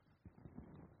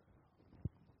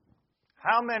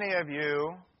How many of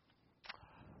you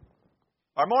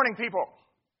are morning people?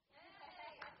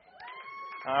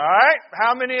 All right.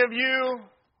 How many of you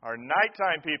are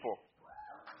nighttime people?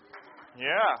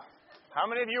 Yeah. How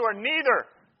many of you are neither?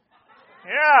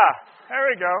 Yeah. There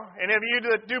we go. Any of you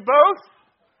that do both?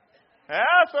 Yeah,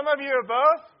 some of you are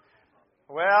both.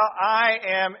 Well, I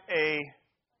am a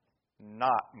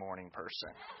not morning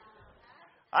person.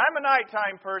 I'm a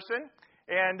nighttime person.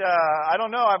 And I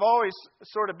don't know, I've always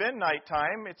sort of been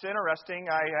nighttime. It's interesting.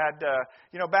 I had,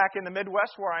 back in the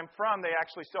Midwest where I'm from, they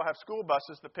actually still have school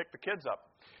buses that pick the kids up.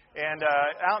 And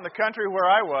out in the country where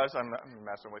I was, I'm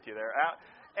messing with you there.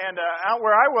 Out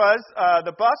where I was,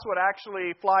 the bus would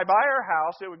actually fly by our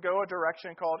house. It would go a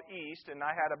direction called east, and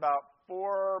I had about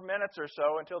 4 minutes or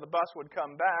so until the bus would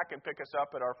come back and pick us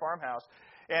up at our farmhouse.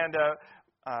 And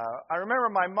I remember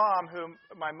my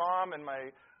mom and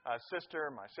my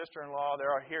sister, my sister-in-law, they're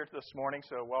all here this morning,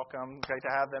 so welcome. Great to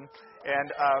have them.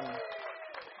 And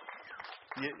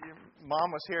Mom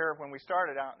was here when we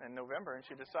started out in November, and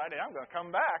she decided, I'm going to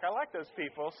come back. I like those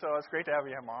people, so it's great to have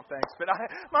you, Mom. Thanks. But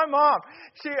my mom,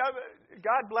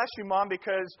 God bless you, Mom,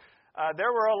 because there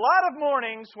were a lot of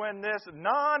mornings when this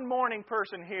non-morning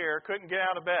person here couldn't get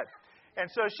out of bed. And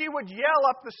so she would yell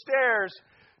up the stairs,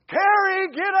 Carrie,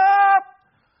 get up!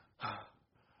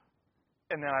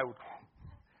 And then I would...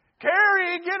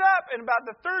 Carrie, get up! And about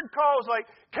the third call was like,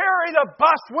 Carrie, the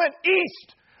bus went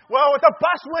east. Well, if the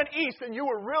bus went east, then you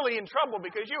were really in trouble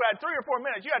because you had 3 or 4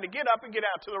 minutes. You had to get up and get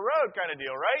out to the road kind of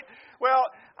deal, right? Well,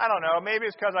 I don't know. Maybe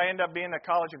it's because I ended up being a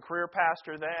college and career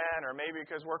pastor then, or maybe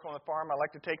because working on the farm, I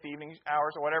like to take the evening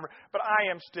hours or whatever. But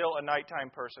I am still a nighttime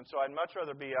person, so I'd much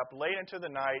rather be up late into the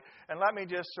night and let me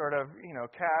just sort of,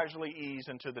 casually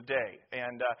ease into the day.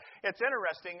 And it's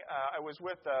interesting. I was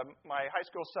with my high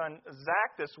school son,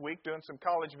 Zach, this week doing some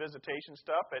college visitation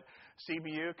stuff at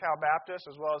CBU, Cal Baptist,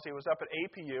 as well as he was up at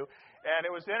APU. And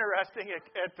it was interesting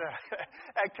at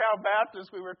Cal Baptist,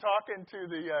 we were talking to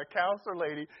the counselor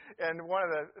lady, and one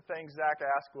of the things Zach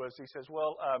asked was, he says,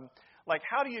 well,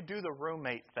 how do you do the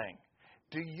roommate thing?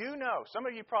 Do you know, some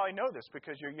of you probably know this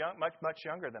because you're young, much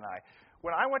younger than I.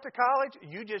 When I went to college,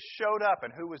 you just showed up,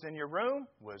 and who was in your room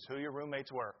was who your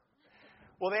roommates were.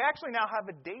 Well, they actually now have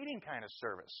a dating kind of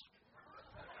service.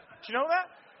 Did you know that?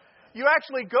 You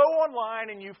actually go online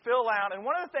and you fill out, and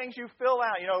one of the things you fill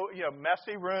out,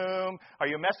 messy room, are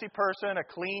you a messy person, a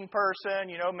clean person,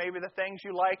 maybe the things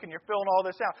you like, and you're filling all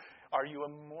this out. Are you a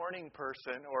morning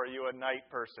person or are you a night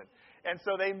person? And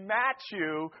so they match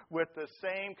you with the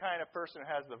same kind of person who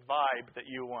has the vibe that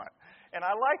you want. And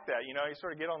I like that. You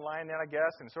sort of get online then, I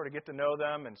guess, and sort of get to know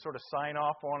them and sort of sign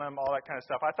off on them, all that kind of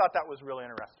stuff. I thought that was really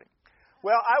interesting.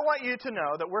 Well, I want you to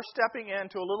know that we're stepping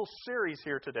into a little series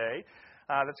here today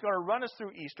that's going to run us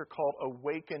through Easter called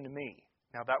Awaken Me.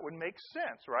 Now, that would make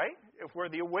sense, right? If we're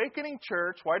the Awakening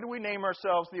Church, why do we name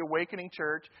ourselves the Awakening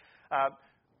Church?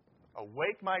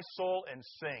 Awake my soul and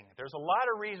sing. There's a lot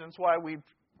of reasons why we've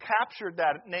captured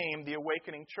that name, the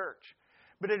Awakening Church.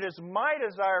 But it is my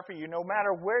desire for you, no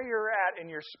matter where you're at in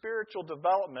your spiritual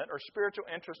development or spiritual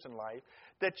interest in life,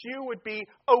 that you would be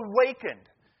awakened.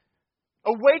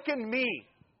 Awaken me.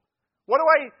 What do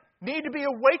I need to be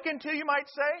awakened to, you might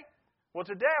say? Well,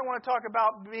 today I want to talk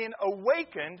about being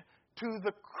awakened to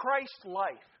the Christ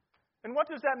life. And what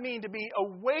does that mean to be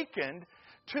awakened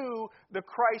to the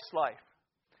Christ life?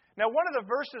 Now, one of the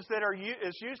verses that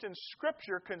is used in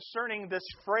Scripture concerning this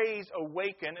phrase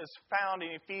awaken is found in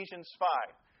Ephesians 5.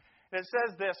 And it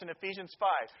says this in Ephesians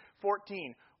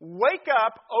 5:14. Wake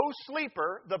up, O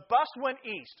sleeper, the bus went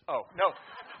east. Oh, no.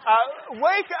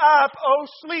 Wake up, O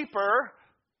sleeper,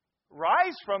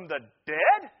 rise from the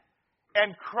dead,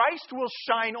 and Christ will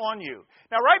shine on you.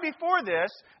 Now, right before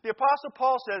this, the Apostle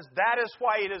Paul says, that is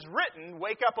why it is written,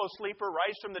 wake up, O sleeper,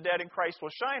 rise from the dead, and Christ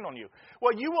will shine on you.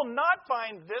 Well, you will not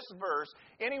find this verse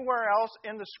anywhere else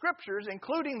in the Scriptures,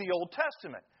 including the Old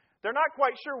Testament. They're not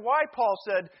quite sure why Paul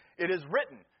said it is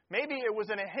written. Maybe it was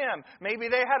in a hymn. Maybe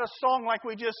they had a song like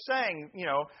we just sang,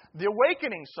 the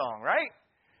Awakening song, right?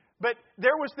 But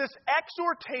there was this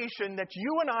exhortation that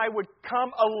you and I would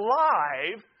come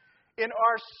alive in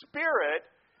our spirit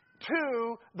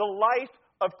to the life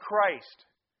of Christ.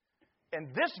 And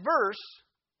this verse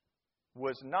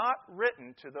was not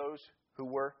written to those who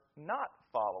were not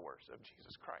followers of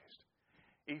Jesus Christ.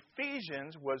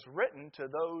 Ephesians was written to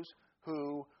those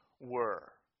who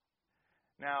were.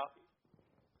 Now,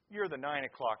 you're the 9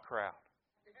 o'clock crowd.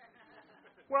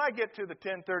 When I get to the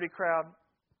 10:30 crowd,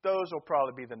 those will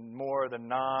probably be the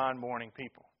non-morning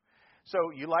people.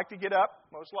 So you like to get up,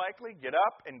 most likely, get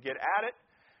up and get at it.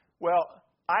 Well,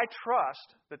 I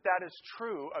trust that that is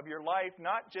true of your life,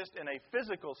 not just in a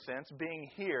physical sense, being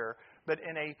here, but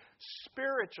in a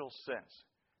spiritual sense.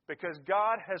 Because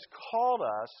God has called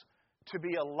us to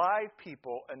be alive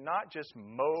people and not just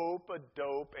mope a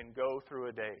dope and go through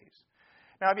a daze.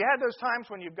 Now, have you had those times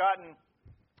when you've gotten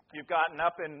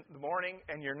up in the morning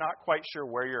and you're not quite sure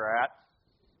where you're at?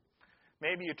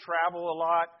 Maybe you travel a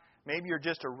lot. Maybe you're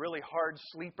just a really hard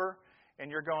sleeper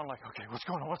and you're going like, okay, what's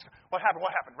going on? What happened?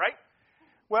 What happened, right?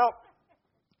 Well,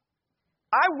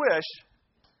 I wish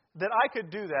that I could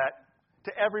do that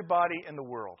to everybody in the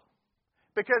world.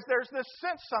 Because there's this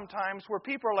sense sometimes where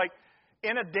people are like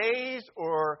in a daze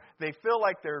or they feel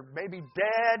like they're maybe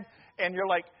dead. And you're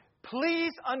like,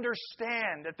 please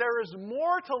understand that there is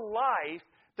more to life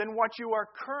than what you are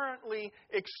currently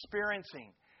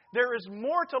experiencing. There is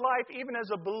more to life even as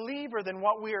a believer than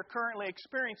what we are currently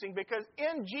experiencing. Because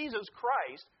in Jesus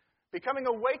Christ, becoming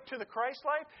awake to the Christ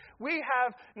life, we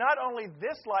have not only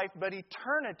this life, but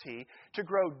eternity to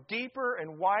grow deeper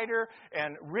and wider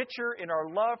and richer in our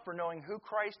love for knowing who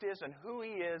Christ is and who He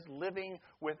is living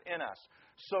within us.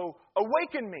 So,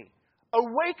 awaken me.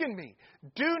 Awaken me.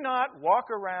 Do not walk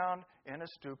around in a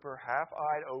stupor,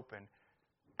 half-eyed open.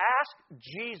 Ask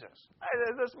Jesus.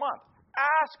 This month,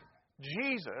 ask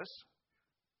Jesus.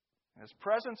 His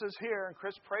presence is here, and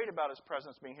Chris prayed about His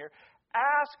presence being here.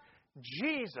 Ask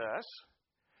Jesus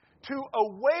to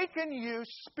awaken you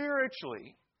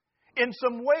spiritually in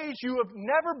some ways you have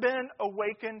never been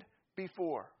awakened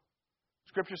before.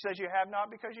 Scripture says you have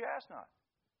not because you ask not.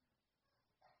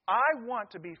 I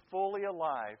want to be fully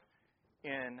alive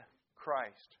in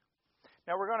Christ.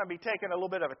 Now we're going to be taking a little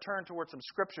bit of a turn towards some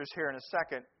scriptures here in a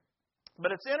second.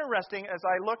 But it's interesting as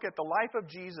I look at the life of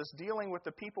Jesus dealing with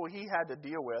the people He had to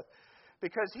deal with,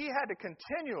 because He had to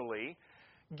continually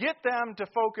get them to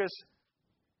focus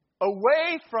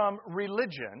away from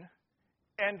religion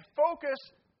and focus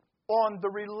on the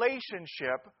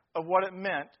relationship of what it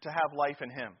meant to have life in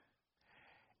Him.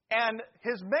 And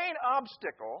His main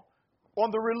obstacle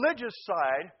on the religious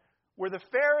side were the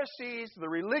Pharisees, the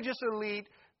religious elite,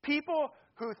 people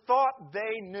who thought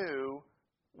they knew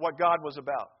what God was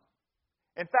about.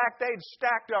 In fact, they'd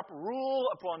stacked up rule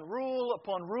upon rule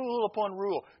upon rule upon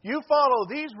rule. You follow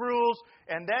these rules,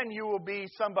 and then you will be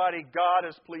somebody God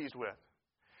is pleased with.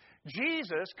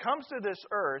 Jesus comes to this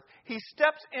earth. He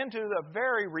steps into the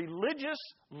very religious,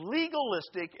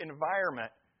 legalistic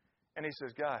environment. And He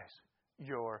says, guys,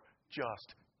 you're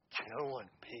just killing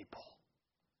people.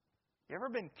 You ever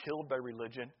been killed by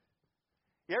religion?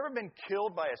 You ever been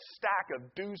killed by a stack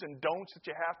of do's and don'ts that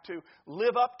you have to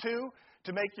live up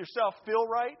to make yourself feel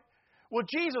right? Well,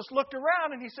 Jesus looked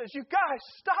around and He says, you guys,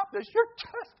 stop this. You're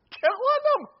just killing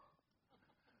them.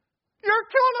 You're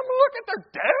killing them. Look at, they're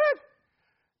dead.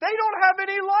 They don't have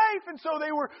any life. And so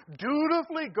they were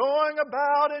dutifully going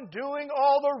about and doing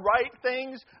all the right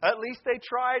things. At least they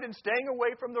tried, and staying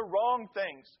away from the wrong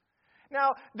things.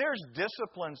 Now, there's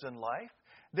disciplines in life.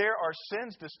 There are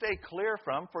sins to stay clear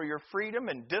from for your freedom,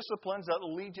 and disciplines that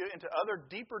will lead you into other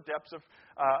deeper depths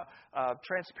of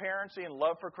transparency and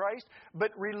love for Christ.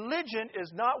 But religion is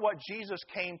not what Jesus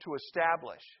came to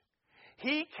establish.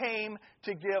 He came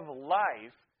to give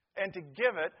life and to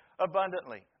give it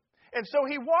abundantly. And so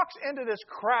He walks into this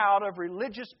crowd of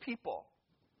religious people.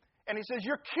 And He says,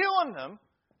 you're killing them.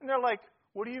 And they're like,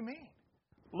 what do you mean?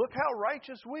 Look how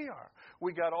righteous we are.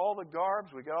 We got all the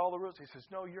garbs. We got all the rules. He says,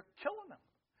 no, you're killing them.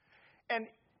 And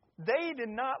they did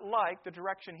not like the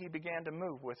direction He began to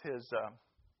move with His,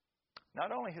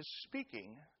 not only His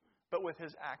speaking, but with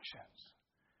His actions.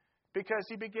 Because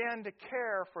He began to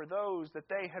care for those that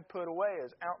they had put away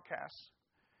as outcasts.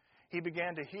 He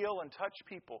began to heal and touch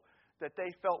people that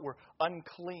they felt were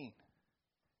unclean.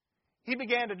 He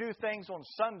began to do things on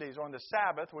Sundays, on the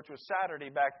Sabbath, which was Saturday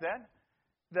back then,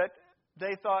 that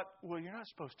they thought, well, you're not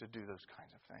supposed to do those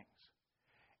kinds of things.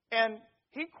 And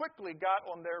He quickly got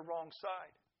on their wrong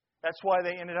side. That's why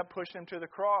they ended up pushing Him to the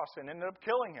cross and ended up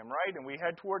killing Him, right? And we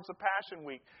head towards the Passion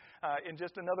Week in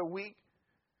just another week.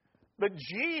 But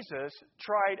Jesus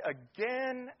tried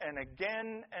again and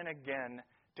again and again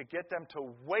to get them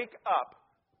to wake up,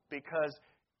 because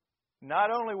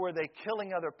not only were they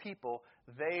killing other people,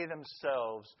 they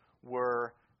themselves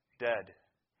were dead.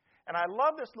 And I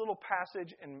love this little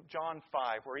passage in John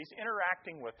 5 where He's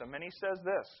interacting with them, and He says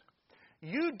this: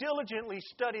 you diligently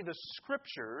study the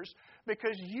Scriptures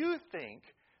because you think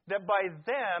that by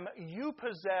them you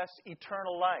possess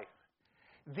eternal life.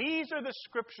 These are the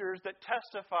Scriptures that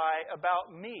testify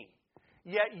about me,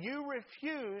 yet you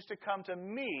refuse to come to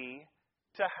me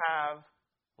to have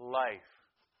life.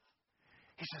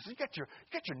 He says, you got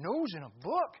your nose in a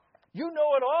book. You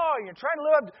know it all. You're trying to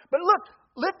live up. But look,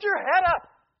 Lift your head up.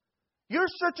 You're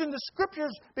searching the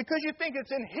Scriptures because you think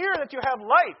it's in here that you have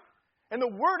life. And the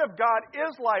Word of God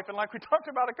is life. And like we talked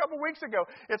about a couple weeks ago,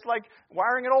 it's like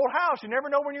wiring an old house. You never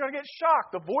know when you're going to get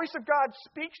shocked. The voice of God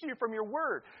speaks to you from your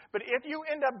Word. But if you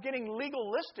end up getting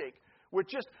legalistic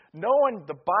with just knowing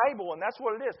the Bible, and that's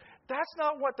what it is, that's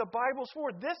not what the Bible's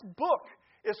for. This book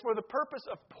is for the purpose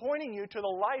of pointing you to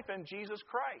the life in Jesus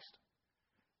Christ.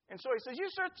 And so he says, you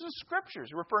search the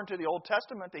Scriptures, referring to the Old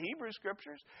Testament, the Hebrew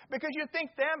Scriptures, because you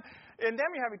think in them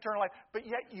you have eternal life, but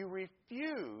yet you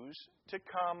refuse to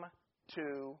come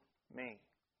to me.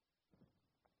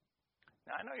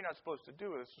 Now, I know you're not supposed to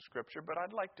do this with Scripture, but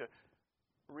I'd like to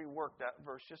rework that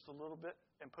verse just a little bit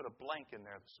and put a blank in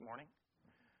there this morning.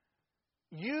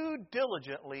 You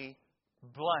diligently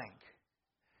blank,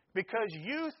 because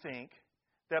you think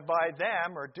that by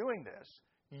them or doing this,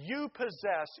 you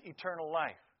possess eternal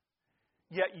life.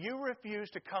 Yet you refuse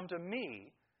to come to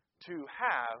me to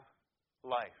have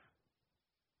life.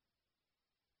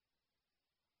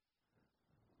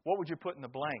 What would you put in the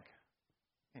blank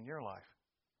in your life?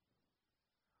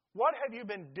 What have you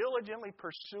been diligently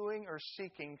pursuing or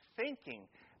seeking, thinking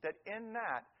that in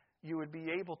that you would be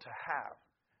able to have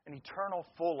an eternal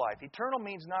full life? Eternal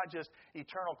means not just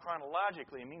eternal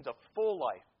chronologically, it means a full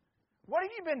life. What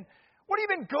have you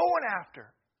been going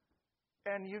after?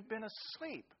 And you've been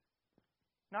asleep,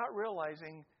 not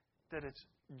realizing that it's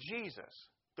Jesus,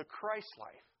 the Christ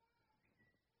life,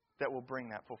 that will bring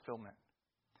that fulfillment.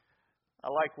 I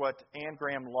like what Anne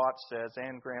Graham Lotz says.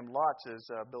 Anne Graham Lotz is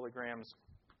Billy Graham's,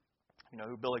 you know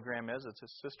who Billy Graham is? It's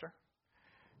his sister.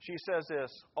 She says this: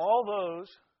 all those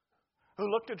who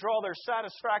look to draw their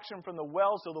satisfaction from the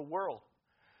wells of the world,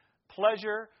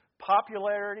 pleasure,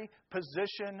 popularity,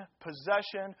 position,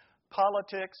 possession,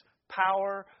 politics,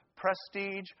 power,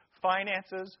 prestige,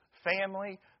 finances,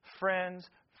 family, friends,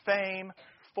 fame,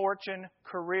 fortune,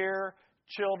 career,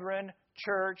 children,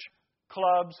 church,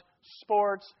 clubs,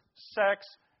 sports, sex,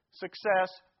 success,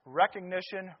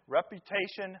 recognition,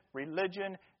 reputation,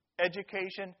 religion,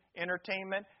 education,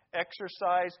 entertainment,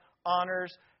 exercise,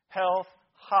 honors, health,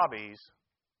 hobbies,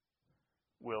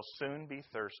 will soon be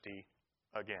thirsty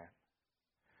again.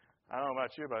 I don't know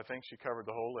about you, but I think she covered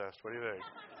the whole list. What do you think?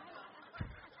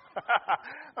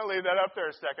 I'll leave that up there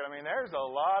a second. I mean, there's a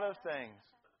lot of things.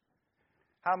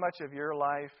 How much of your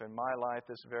life and my life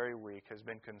this very week has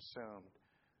been consumed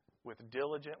with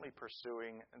diligently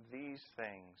pursuing these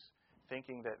things,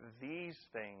 thinking that these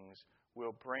things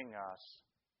will bring us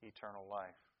eternal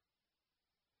life?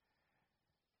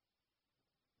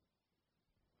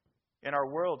 In our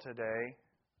world today,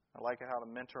 I like how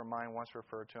the mentor of mine once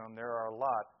referred to them, there are a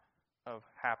lot of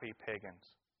happy pagans.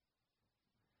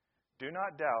 Do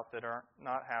not doubt that are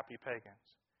not happy pagans.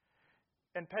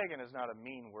 And pagan is not a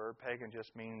mean word. Pagan just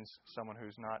means someone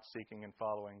who's not seeking and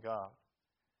following God.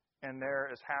 And there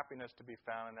is happiness to be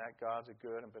found in that. God's a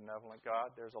good and benevolent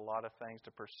God. There's a lot of things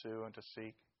to pursue and to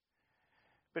seek.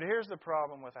 But here's the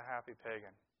problem with a happy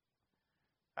pagan.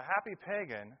 A happy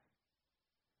pagan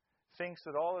thinks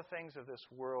that all the things of this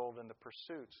world and the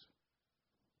pursuits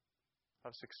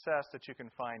of success that you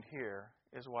can find here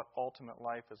is what ultimate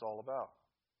life is all about.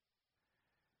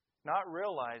 Not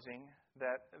realizing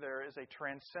that there is a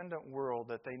transcendent world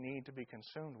that they need to be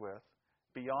consumed with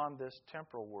beyond this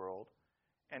temporal world,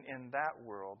 and in that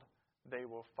world they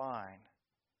will find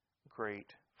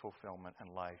great fulfillment and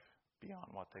life beyond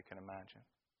what they can imagine.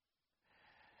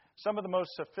 Some of the most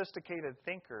sophisticated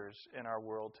thinkers in our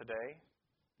world today,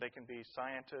 they can be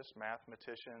scientists,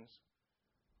 mathematicians,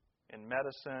 in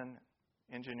medicine,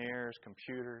 engineers,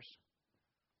 computers.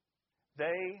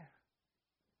 They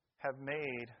have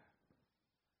made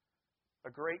a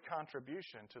great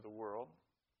contribution to the world,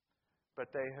 but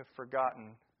they have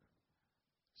forgotten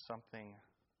something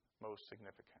most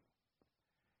significant.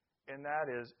 And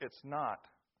that is, it's not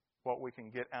what we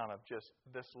can get out of just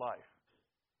this life.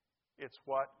 It's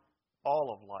what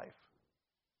all of life,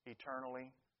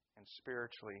 eternally and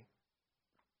spiritually,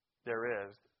 there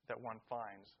is that one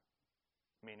finds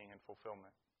meaning and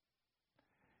fulfillment.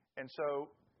 And so,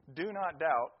 do not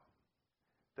doubt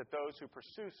that those who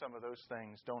pursue some of those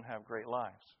things don't have great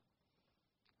lives.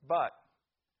 But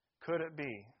could it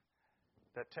be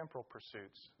that temporal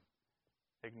pursuits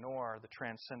ignore the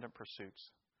transcendent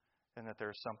pursuits and that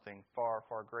there's something far,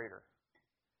 far greater?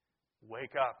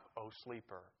 Wake up, O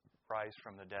sleeper, rise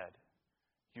from the dead.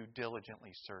 You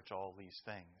diligently search all these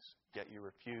things, yet you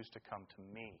refuse to come to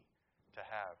me to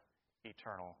have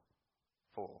eternal,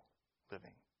 full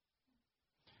living.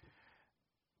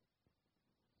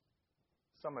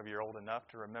 Some of you are old enough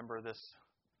to remember this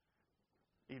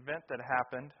event that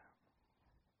happened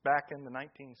back in the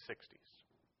 1960s.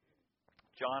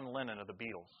 John Lennon of the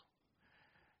Beatles.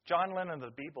 John Lennon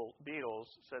of the Beatles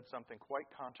said something quite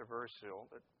controversial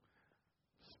that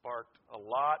sparked a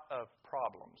lot of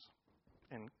problems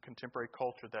in contemporary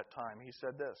culture at that time. He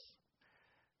said this: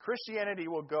 Christianity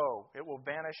will go. It will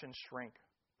vanish and shrink.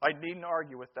 I needn't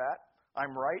argue with that.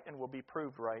 I'm right and will be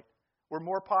proved right. We're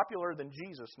more popular than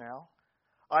Jesus now.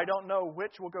 I don't know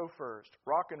which will go first,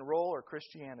 rock and roll or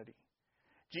Christianity.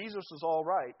 Jesus was all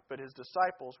right, but his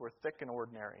disciples were thick and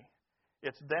ordinary.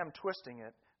 It's them twisting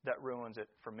it that ruins it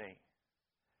for me.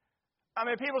 I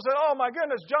mean, people said, oh my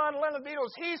goodness, John Lennon, the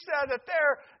Beatles, he said that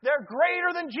they're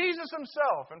greater than Jesus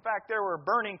himself. In fact, there were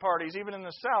burning parties even in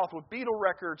the South with Beatle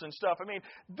records and stuff. I mean,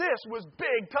 this was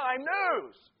big time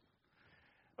news.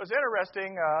 It was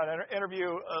interesting, an interview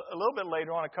a little bit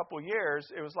later on, a couple of years,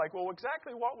 it was like, well,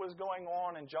 exactly what was going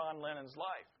on in John Lennon's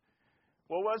life?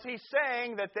 Well, was he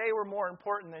saying that they were more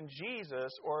important than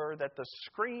Jesus, or that the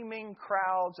screaming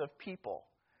crowds of people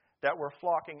that were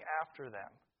flocking after them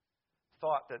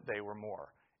thought that they were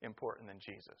more important than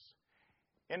Jesus?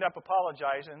 End up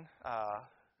apologizing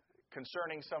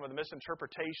concerning some of the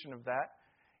misinterpretation of that.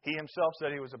 He himself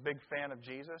said he was a big fan of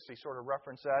Jesus. He sort of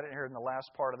referenced that here in the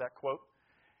last part of that quote.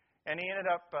 And he ended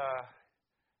up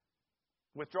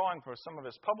withdrawing from some of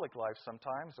his public life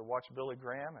sometimes to watch Billy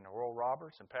Graham and Oral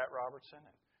Roberts and Pat Robertson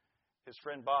and his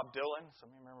friend Bob Dylan.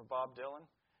 Some of you remember Bob Dylan?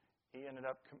 He ended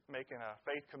up making a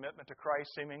faith commitment to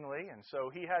Christ seemingly, and so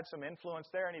he had some influence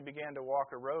there, and he began to walk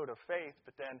a road of faith.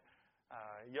 But then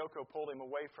Yoko pulled him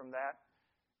away from that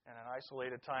in an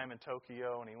isolated time in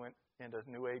Tokyo, and he went into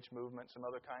New Age movement, some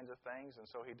other kinds of things, and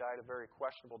so he died a very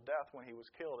questionable death when he was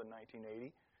killed in 1980.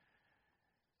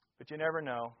 But you never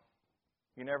know.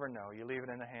 You never know. You leave it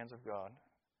in the hands of God.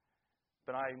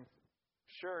 But I'm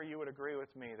sure you would agree with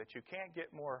me that you can't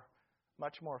get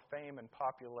much more fame and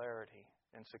popularity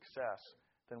and success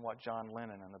than what John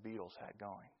Lennon and the Beatles had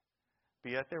going.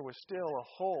 But yet there was still a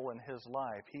hole in his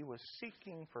life. He was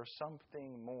seeking for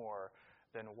something more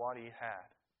than what he had.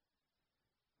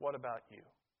 What about you?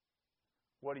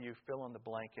 What do you fill in the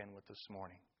blank in with this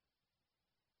morning?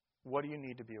 What do you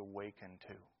need to be awakened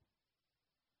to?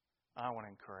 I want to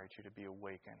encourage you to be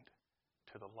awakened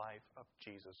to the life of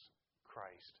Jesus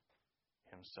Christ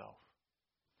himself.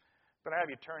 But I have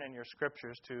you turn in your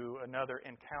scriptures to another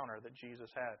encounter that Jesus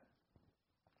had.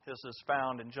 This is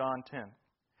found in John 10.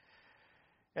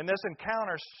 And this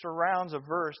encounter surrounds a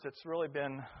verse that's really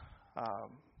been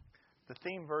the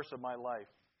theme verse of my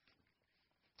life.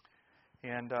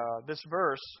 And this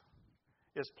verse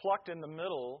is plucked in the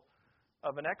middle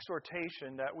of an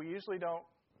exhortation that we usually don't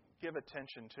give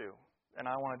attention to. And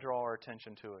I want to draw our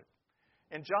attention to it.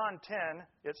 In John 10,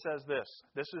 it says this.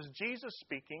 This is Jesus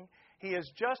speaking. He has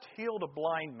just healed a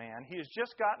blind man. He has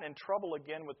just gotten in trouble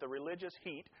again with the religious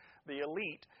heat, the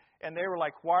elite. And they were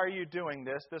like, why are you doing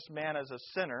this? This man is a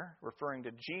sinner, referring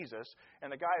to Jesus.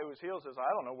 And the guy who was healed says, I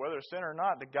don't know whether a sinner or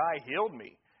not. The guy healed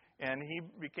me. And he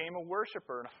became a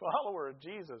worshiper and a follower of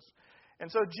Jesus.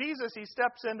 And so Jesus, he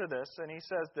steps into this and he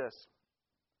says this.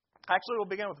 Actually, we'll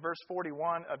begin with verse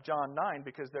 41 of John 9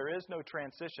 because there is no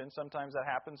transition. Sometimes that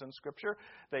happens in Scripture.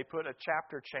 They put a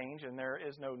chapter change and there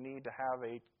is no need to have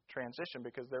a transition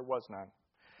because there was none.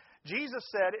 Jesus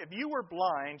said, if you were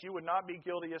blind, you would not be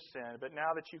guilty of sin, but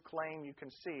now that you claim you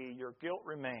can see, your guilt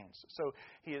remains. So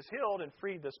he has healed and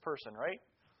freed this person, right?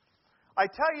 I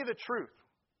tell you the truth.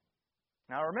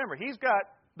 Now remember, he's got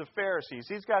the Pharisees.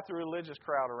 He's got the religious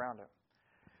crowd around him.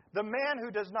 The man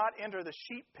who does not enter the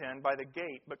sheep pen by the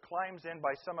gate, but climbs in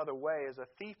by some other way, is a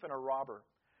thief and a robber.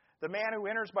 The man who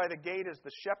enters by the gate is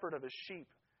the shepherd of his sheep.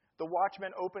 The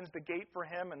watchman opens the gate for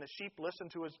him, and the sheep listen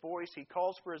to his voice. He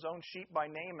calls for his own sheep by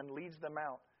name and leads them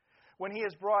out. When he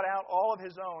has brought out all of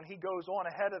his own, he goes on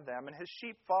ahead of them, and his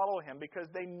sheep follow him because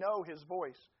they know his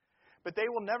voice. But they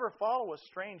will never follow a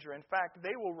stranger. In fact,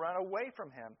 they will run away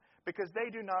from him because they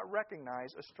do not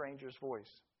recognize a stranger's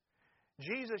voice.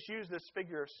 Jesus used this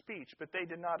figure of speech, but they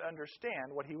did not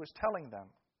understand what he was telling them.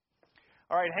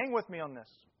 All right, hang with me on this.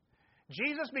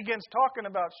 Jesus begins talking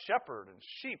about shepherd and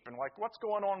sheep and like what's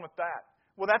going on with that.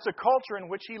 Well, that's a culture in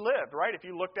which he lived, right? If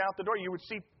you looked out the door, you would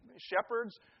see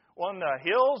shepherds on the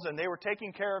hills and they were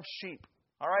taking care of sheep.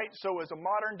 All right, so it was a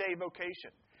modern day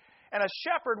vocation. And a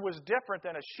shepherd was different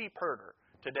than a sheep herder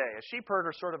today. A sheep herder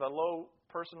is sort of a low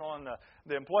person on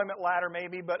the employment ladder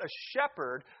maybe, but a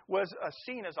shepherd was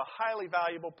seen as a highly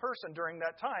valuable person during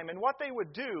that time. And what they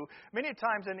would do, many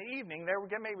times in the evening, there would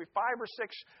get maybe 5 or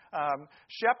 6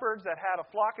 shepherds that had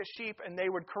a flock of sheep, and they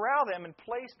would corral them and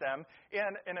place them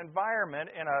in an environment,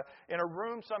 in a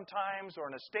room sometimes, or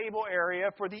in a stable area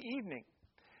for the evening.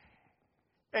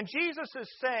 And Jesus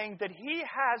is saying that he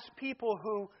has people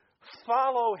who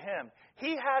follow him.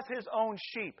 He has his own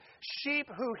sheep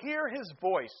who hear his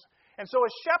voice. And so a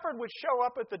shepherd would show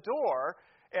up at the door,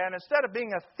 and instead of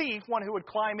being a thief, one who would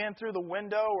climb in through the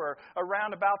window or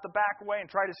around about the back way and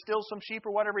try to steal some sheep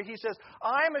or whatever, he says,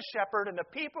 I'm a shepherd, and the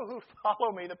people who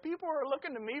follow me, the people who are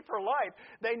looking to me for life,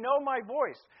 they know my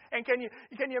voice. And can you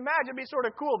imagine? It'd be sort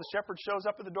of cool. The shepherd shows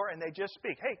up at the door, and they just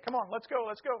speak. Hey, come on, let's go.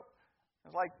 It's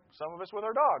like some of us with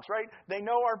our dogs, right? They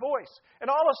know our voice. And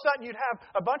all of a sudden you'd have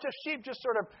a bunch of sheep just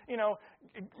sort of,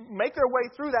 make their way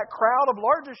through that crowd of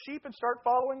larger sheep and start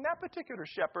following that particular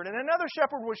shepherd. And another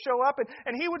shepherd would show up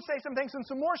and he would say some things and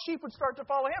some more sheep would start to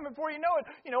follow him. Before you know it,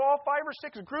 all 5 or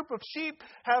 6 group of sheep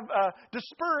have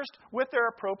dispersed with their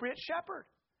appropriate shepherd.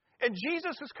 And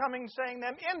Jesus is coming saying to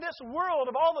them, in this world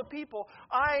of all the people,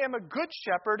 I am a good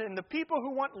shepherd, and the people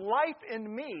who want life in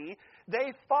me,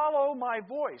 they follow my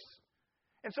voice.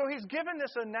 And so he's given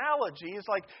this analogy. It's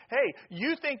like, hey,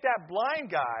 you think that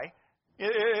blind guy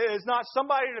is not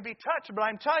somebody to be touched, but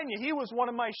I'm telling you, he was one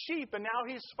of my sheep, and now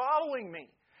he's following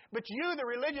me. But you, the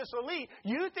religious elite,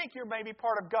 you think you're maybe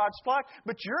part of God's flock,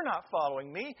 but you're not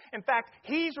following me. In fact,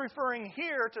 he's referring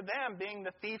here to them being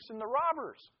the thieves and the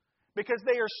robbers, because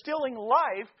they are stealing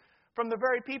life from the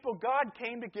very people God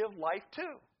came to give life to.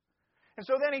 And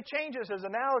so then he changes his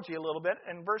analogy a little bit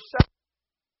in verse 7.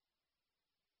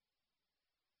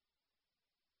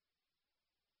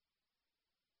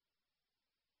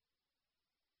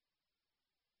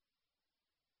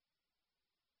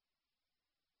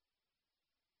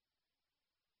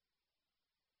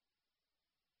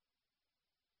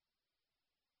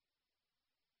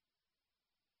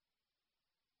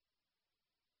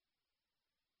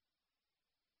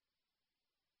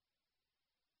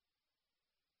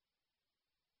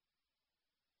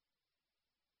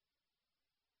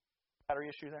 Battery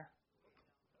issue there?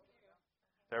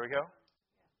 There we go.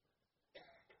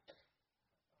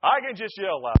 I can just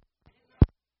yell loud.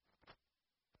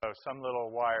 Oh, some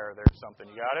little wire there's something.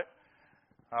 You got it?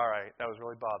 All right. That was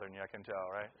really bothering you, I can tell,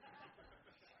 right?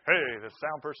 Hey, does the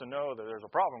sound person know that there's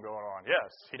a problem going on?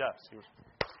 Yes, he does. He was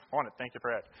on it. Thank you,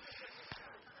 Fred.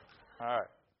 All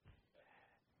right.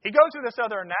 He goes through this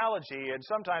other analogy, and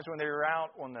sometimes when they were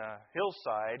out on the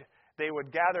hillside, they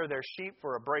would gather their sheep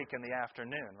for a break in the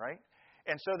afternoon, right?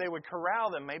 And so they would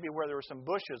corral them maybe where there were some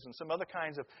bushes and some other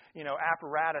kinds of,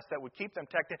 apparatus that would keep them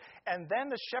tucked in. And then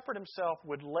the shepherd himself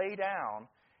would lay down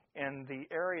in the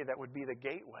area that would be the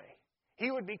gateway.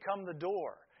 He would become the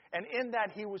door. And in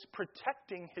that, he was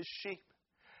protecting his sheep.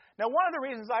 Now, one of the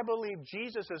reasons I believe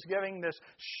Jesus is giving this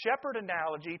shepherd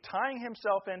analogy, tying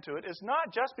himself into it, is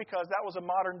not just because that was a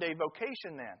modern-day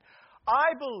vocation then.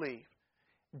 I believe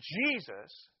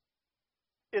Jesus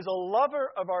is a lover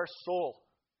of our soul.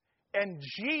 And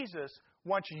Jesus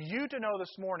wants you to know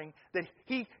this morning that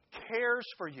He cares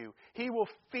for you. He will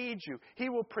feed you. He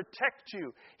will protect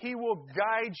you. He will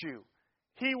guide you.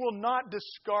 He will not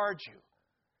discard you.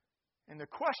 And the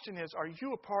question is, are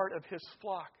you a part of His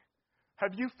flock?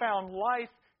 Have you found life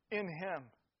in Him?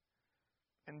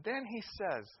 And then He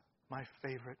says, my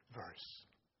favorite verse.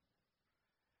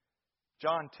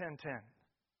 John 10:10.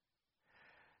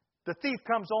 The thief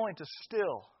comes only to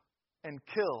steal and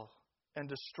kill and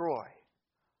destroy.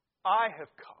 I have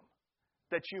come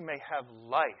that you may have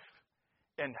life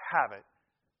and have it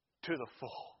to the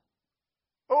full.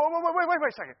 Oh, wait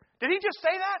a second. Did he just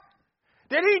say that?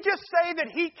 Did he just say that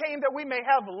he came that we may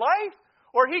have life?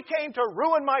 Or he came to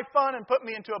ruin my fun and put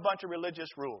me into a bunch of religious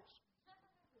rules?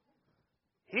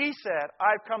 He said,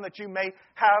 I've come that you may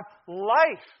have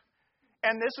life.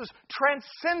 And this is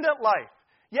transcendent life.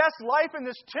 Yes, life in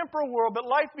this temporal world, but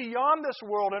life beyond this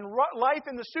world and life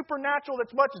in the supernatural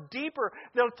that's much deeper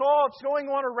than all that's going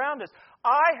on around us.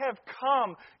 I have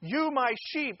come, you my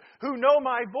sheep, who know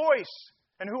my voice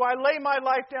and who I lay my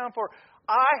life down for.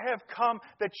 I have come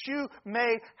that you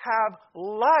may have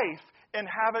life and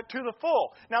have it to the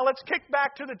full. Now let's kick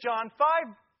back to the John 5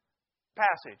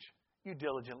 passage. You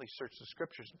diligently search the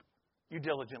Scriptures. You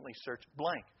diligently search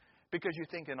blank. Because you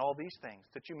think in all these things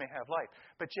that you may have life.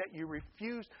 But yet you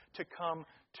refuse to come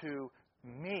to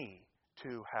me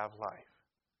to have life.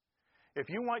 If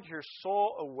you want your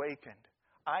soul awakened,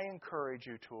 I encourage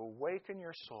you to awaken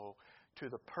your soul to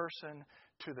the person,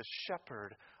 to the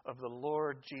shepherd of the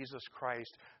Lord Jesus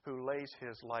Christ, who lays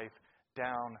His life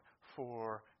down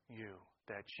for you,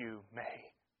 that you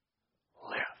may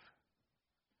live.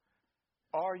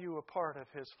 Are you a part of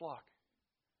His flock?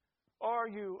 Are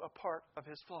you a part of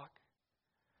His flock?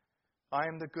 I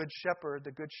am the good shepherd.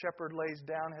 The good shepherd lays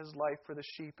down his life for the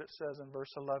sheep, it says in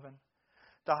verse 11.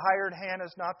 The hired hand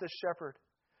is not the shepherd.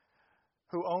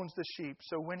 who owns the sheep.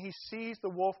 So when he sees the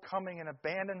wolf coming and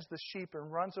abandons the sheep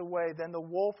and runs away, then the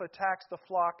wolf attacks the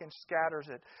flock and scatters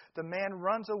it. The man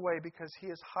runs away because he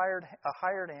is a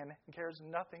hired hand and cares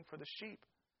nothing for the sheep.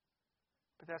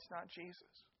 But that's not Jesus.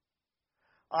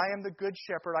 I am the good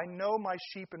shepherd. I know my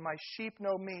sheep, and my sheep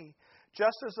know me.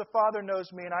 Just as the Father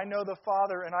knows me, and I know the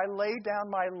Father, and I lay down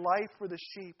my life for the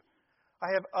sheep. I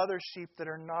have other sheep that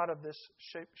are not of this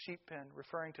sheep pen,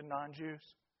 referring to non-Jews.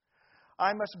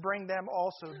 I must bring them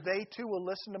also. They too will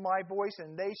listen to my voice,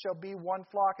 and they shall be one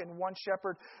flock and one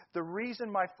shepherd. The reason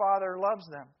my Father loves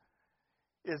them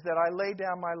is that I lay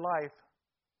down my life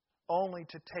only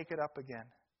to take it up again.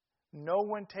 No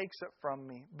one takes it from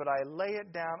me, but I lay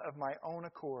it down of my own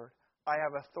accord. I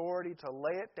have authority to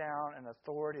lay it down and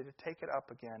authority to take it up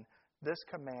again. This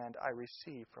command I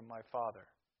received from my Father.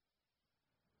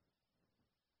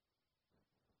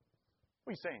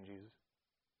 What are you saying, Jesus?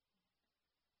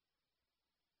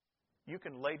 You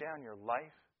can lay down your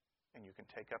life and you can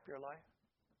take up your life?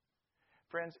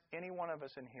 Friends, any one of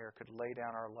us in here could lay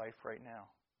down our life right now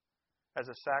as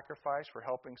a sacrifice for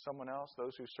helping someone else.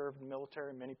 Those who serve in the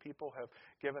military, many people have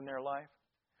given their life.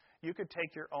 You could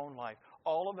take your own life.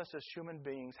 All of us as human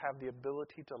beings have the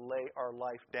ability to lay our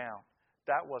life down.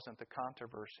 That wasn't the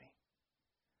controversy.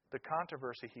 The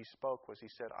controversy he spoke was, he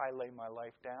said, I lay my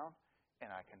life down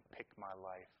and I can pick my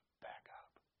life back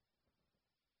up.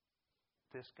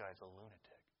 This guy's a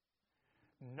lunatic.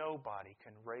 Nobody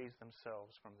can raise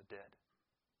themselves from the dead.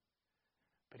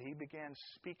 But he began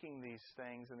speaking these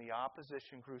things, and the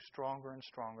opposition grew stronger and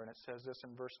stronger. And it says this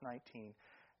in verse 19.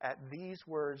 At these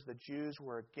words, the Jews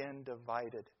were again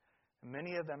divided.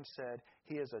 Many of them said,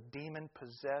 he is a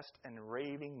demon-possessed and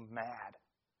raving mad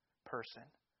person.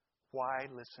 Why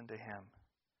listen to him?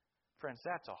 Friends,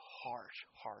 that's a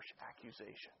harsh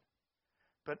accusation.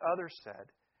 But others said,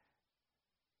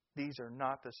 these are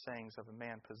not the sayings of a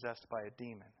man possessed by a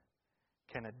demon.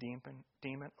 Can a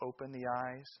demon open the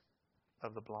eyes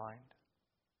of the blind?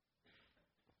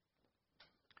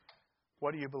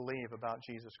 What do you believe about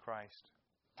Jesus Christ?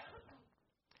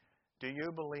 Do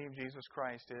you believe Jesus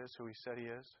Christ is who he said he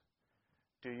is?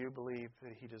 Do you believe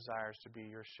that he desires to be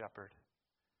your shepherd,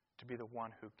 to be the one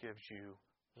who gives you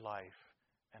life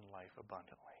and life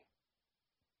abundantly?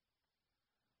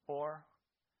 Or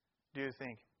do you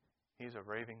think he's a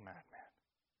raving madman?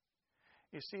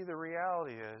 You see, the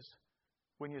reality is,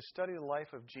 when you study the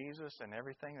life of Jesus and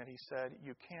everything that he said,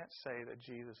 you can't say that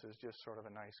Jesus is just sort of a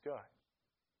nice guy.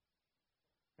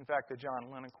 In fact, the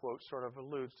John Lennon quote sort of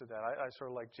alludes to that. I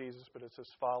sort of like Jesus, but it's his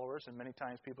followers, and many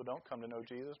times people don't come to know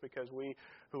Jesus because we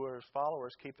who are his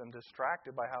followers keep them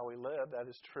distracted by how we live. That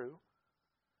is true.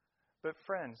 But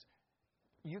friends,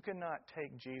 you cannot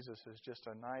take Jesus as just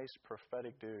a nice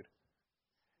prophetic dude.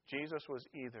 Jesus was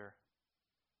either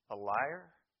a liar,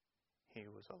 he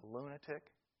was a lunatic,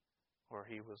 or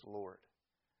he was Lord.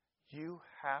 You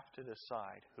have to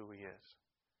decide who he is.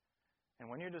 And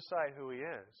when you decide who he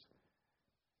is,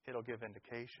 it'll give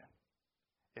indication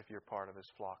if you're part of his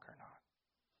flock or not.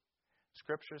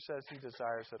 Scripture says he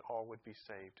desires that all would be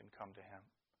saved and come to him.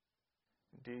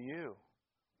 Do you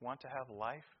want to have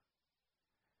life?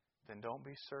 Then don't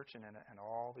be searching in it and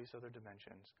all these other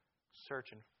dimensions.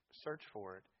 Search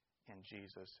for it in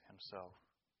Jesus himself.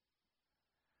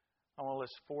 I want to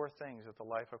list 4 things that the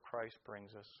life of Christ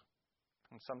brings us.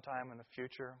 And sometime in the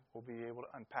future, we'll be able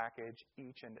to unpackage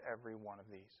each and every one of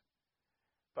these.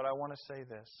 But I want to say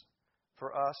this.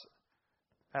 For us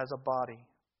as a body,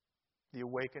 the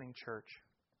Awakening Church,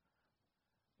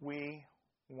 we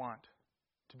want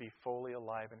to be fully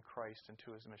alive in Christ and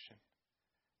to his mission.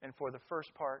 And for the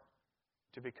first part,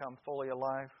 to become fully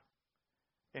alive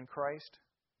in Christ,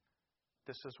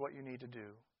 this is what you need to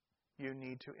do. You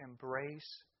need to embrace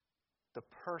the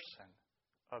person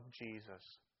of Jesus,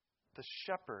 the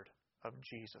shepherd of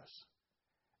Jesus,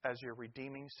 as your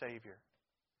redeeming Savior.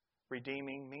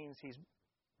 Redeeming means he's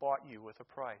bought you with a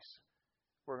price.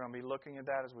 We're going to be looking at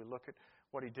that as we look at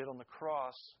what he did on the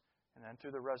cross, and then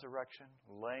through the resurrection,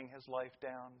 laying his life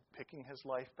down, picking his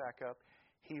life back up.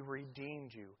 He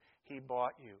redeemed you. He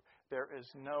bought you. There is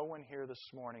no one here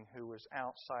this morning who is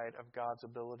outside of God's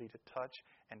ability to touch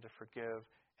and to forgive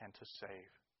and to save.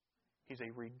 He's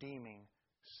a redeeming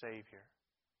Savior.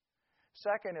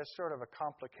 Second is sort of a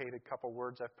complicated couple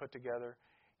words I've put together.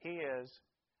 He is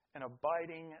an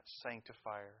abiding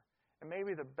sanctifier. And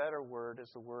maybe the better word is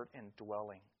the word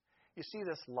indwelling. You see,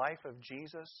 this life of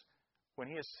Jesus, when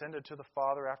he ascended to the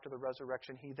Father after the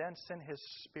resurrection, he then sent his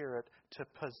Spirit to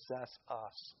possess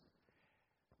us.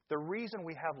 The reason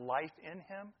we have life in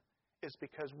him is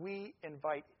because we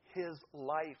invite his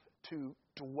life to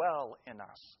dwell in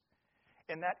us.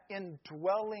 And that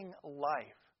indwelling life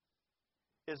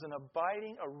is an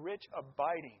abiding, a rich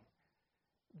abiding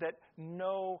that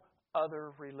no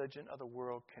other religion of the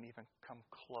world can even come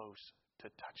close to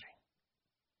touching.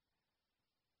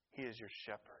 He is your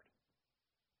shepherd.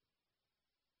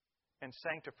 And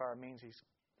sanctifier means He's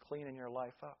cleaning your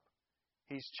life up.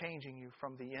 He's changing you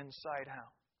from the inside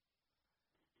out.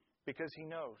 Because He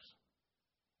knows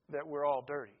that we're all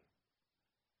dirty.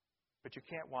 But you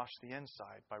can't wash the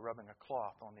inside by rubbing a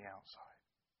cloth on the outside.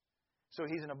 So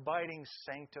He's an abiding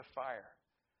sanctifier.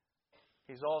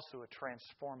 He's also a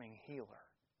transforming healer.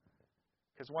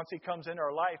 Because once He comes into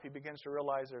our life, He begins to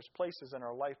realize there's places in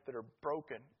our life that are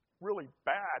broken, really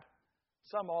bad.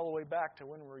 Some all the way back to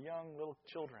when we were young little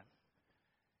children.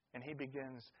 And He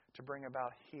begins to bring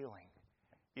about healing.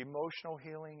 Emotional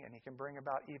healing, and He can bring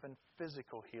about even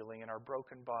physical healing in our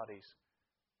broken bodies.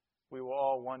 We will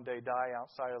all one day die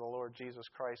outside of the Lord Jesus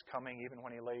Christ coming. Even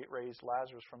when He raised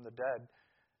Lazarus from the dead,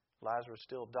 Lazarus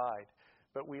still died.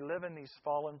 But we live in these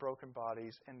fallen, broken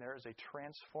bodies, and there is a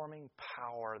transforming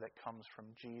power that comes from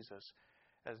Jesus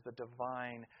as the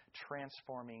divine,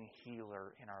 transforming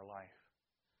healer in our life.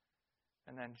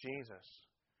 And then Jesus,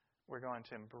 we're going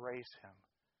to embrace Him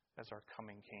as our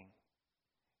coming King.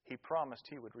 He promised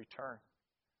He would return.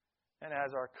 And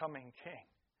as our coming King,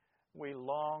 we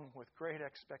long with great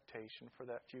expectation for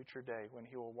that future day when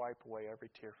He will wipe away every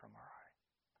tear from our eye.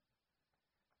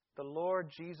 The Lord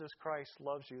Jesus Christ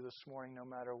loves you this morning no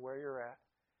matter where you're at,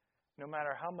 no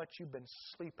matter how much you've been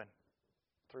sleeping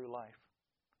through life.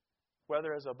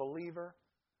 Whether as a believer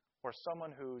or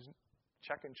someone who's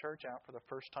checking church out for the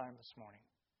first time this morning.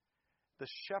 The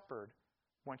shepherd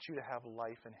wants you to have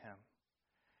life in Him.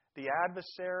 The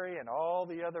adversary and all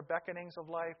the other beckonings of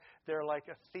life, they're like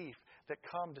a thief that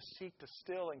come to seek to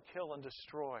steal and kill and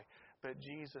destroy. But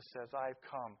Jesus says, I've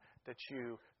come that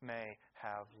you may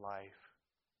have life.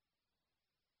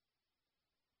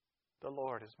 The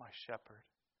Lord is my shepherd.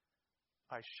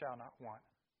 I shall not want.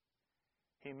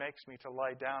 He makes me to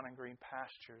lie down in green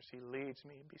pastures. He leads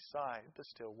me beside the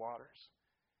still waters.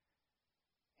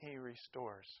 He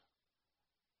restores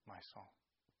my soul.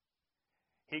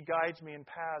 He guides me in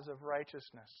paths of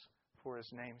righteousness for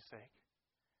His name's sake.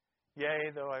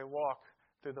 Yea, though I walk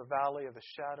through the valley of the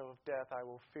shadow of death, I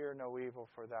will fear no evil,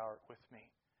 for Thou art with me.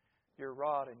 Your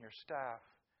rod and your staff,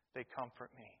 they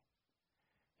comfort me.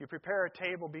 You prepare a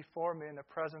table before me in the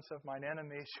presence of mine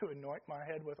enemies. You anoint my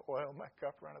head with oil, my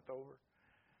cup runneth over.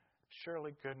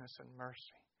 Surely goodness and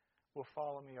mercy will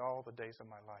follow me all the days of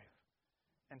my life,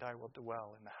 and I will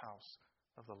dwell in the house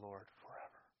of the Lord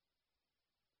forever.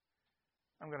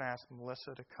 I'm going to ask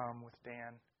Melissa to come with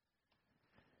Dan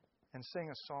and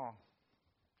sing a song.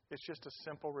 It's just a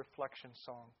simple reflection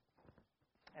song.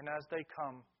 And as they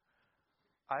come,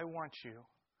 I want you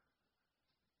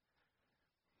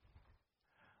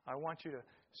to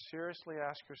seriously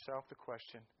ask yourself the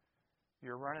question.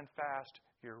 You're running fast.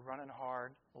 You're running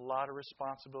hard. A lot of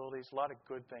responsibilities, a lot of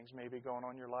good things maybe going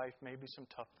on in your life, maybe some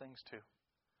tough things too.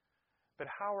 But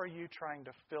how are you trying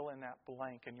to fill in that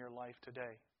blank in your life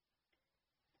today?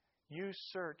 You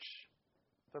search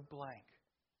the blank.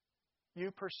 You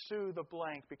pursue the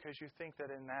blank because you think that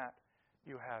in that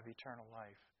you have eternal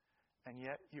life. And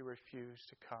yet you refuse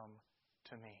to come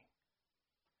to me.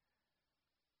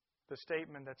 The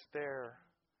statement that's there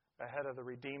ahead of the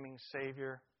redeeming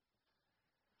Savior,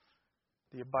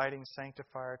 the abiding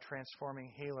sanctifier,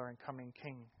 transforming healer, and coming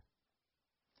King,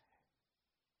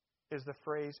 is the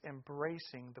phrase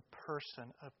embracing the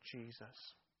person of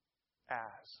Jesus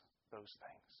as those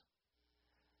things.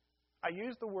 I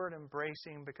use the word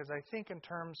embracing because I think in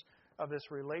terms of this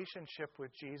relationship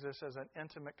with Jesus as an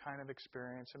intimate kind of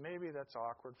experience, and maybe that's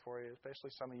awkward for you,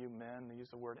 especially some of you men that use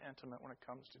the word intimate when it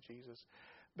comes to Jesus.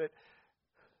 But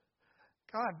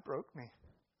God broke me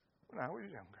when I was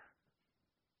younger.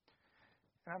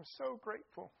 And I'm so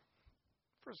grateful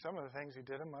for some of the things He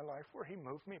did in my life where He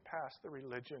moved me past the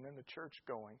religion and the church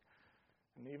going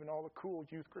and even all the cool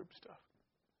youth group stuff.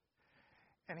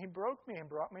 And He broke me and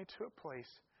brought me to a place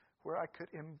where I could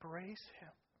embrace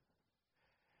Him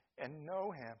and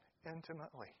know Him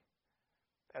intimately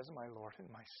as my Lord and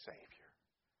my Savior,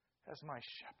 as my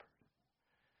shepherd.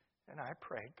 And I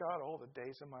pray, God, all the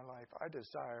days of my life, I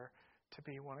desire to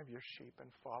be one of your sheep and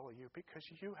follow you because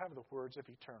you have the words of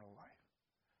eternal life.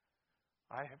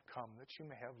 I have come that you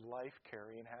may have life,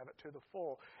 carry, and have it to the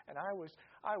full. And I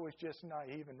was just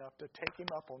naive enough to take Him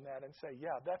up on that and say,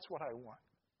 yeah, that's what I want.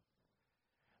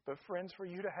 But friends, for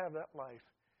you to have that life,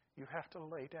 you have to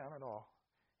lay down it all.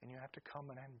 And you have to come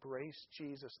and embrace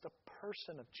Jesus, the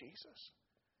person of Jesus.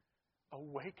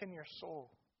 Awaken your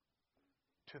soul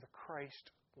to the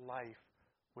Christ life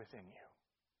within you.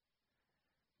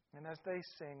 And as they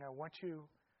sing, I want you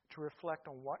to reflect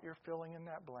on what you're filling in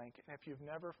that blank. And if you've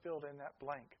never filled in that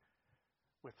blank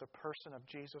with the person of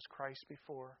Jesus Christ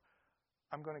before,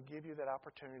 I'm going to give you that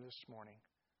opportunity this morning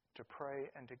to pray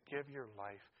and to give your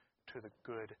life to the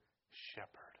Good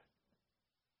Shepherd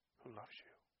who loves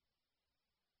you.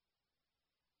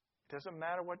 It doesn't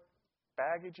matter what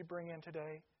baggage you bring in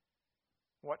today,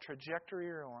 what trajectory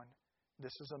you're on.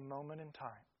 This is a moment in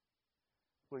time.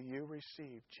 Will you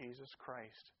receive Jesus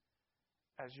Christ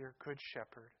as your Good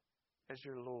Shepherd, as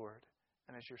your Lord,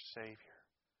 and as your Savior?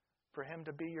 For Him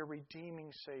to be your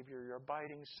redeeming Savior, your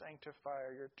abiding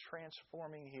sanctifier, your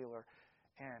transforming healer,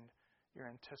 and your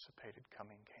anticipated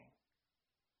coming King.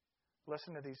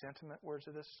 Listen to these intimate words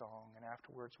of this song, and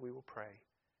afterwards we will pray.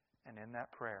 And in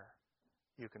that prayer,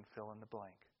 you can fill in the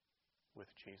blank with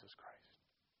Jesus Christ.